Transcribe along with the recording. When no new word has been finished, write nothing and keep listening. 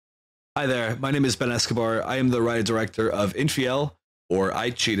Hi there, my name is Ben Escobar. I am the writer-director of Infiel, or I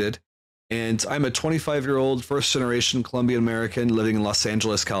Cheated, and I'm a 25-year-old first-generation Colombian American living in Los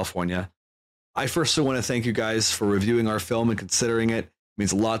Angeles, California. I firstly want to thank you guys for reviewing our film and considering it. It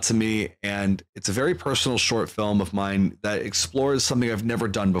means a lot to me, and it's a very personal short film of mine that explores something I've never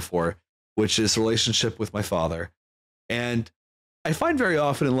done before, which is the relationship with my father. And I find very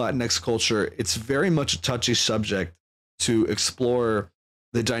often in Latinx culture, it's very much a touchy subject to explore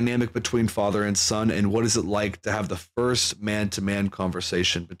the dynamic between father and son and what is it like to have the first man-to-man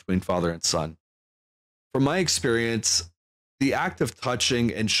conversation between father and son. From my experience, the act of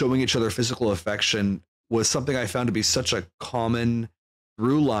touching and showing each other physical affection was something I found to be such a common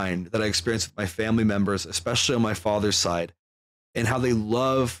through line that I experienced with my family members, especially on my father's side, and how they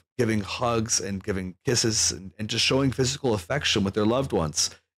love giving hugs and giving kisses and just showing physical affection with their loved ones.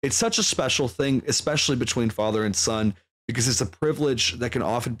 It's such a special thing, especially between father and son, because it's a privilege that can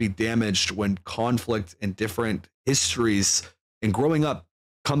often be damaged when conflict and different histories and growing up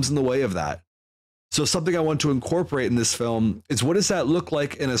comes in the way of that. So, something I want to incorporate in this film is what does that look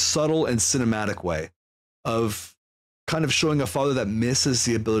like in a subtle and cinematic way of kind of showing a father that misses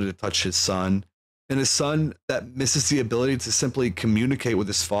the ability to touch his son and a son that misses the ability to simply communicate with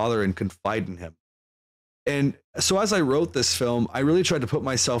his father and confide in him. And so as I wrote this film, I really tried to put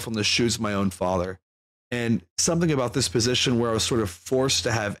myself in the shoes of my own father. And something about this position where I was sort of forced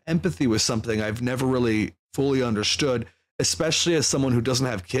to have empathy with something I've never really fully understood, especially as someone who doesn't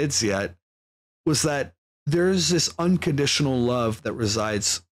have kids yet, was that there's this unconditional love that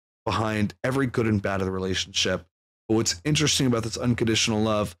resides behind every good and bad of the relationship. But what's interesting about this unconditional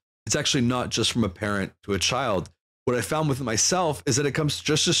love, it's actually not just from a parent to a child. What I found with myself is that it comes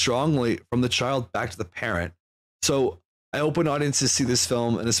just as strongly from the child back to the parent. So I hope when audiences see this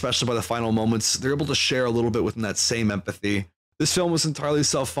film, and especially by the final moments, they're able to share a little bit within that same empathy. This film was entirely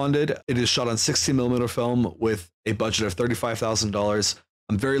self-funded. It is shot on 16mm film with a budget of $35,000.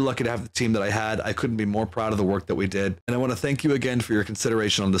 I'm very lucky to have the team that I had. I couldn't be more proud of the work that we did. And I want to thank you again for your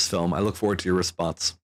consideration on this film. I look forward to your response.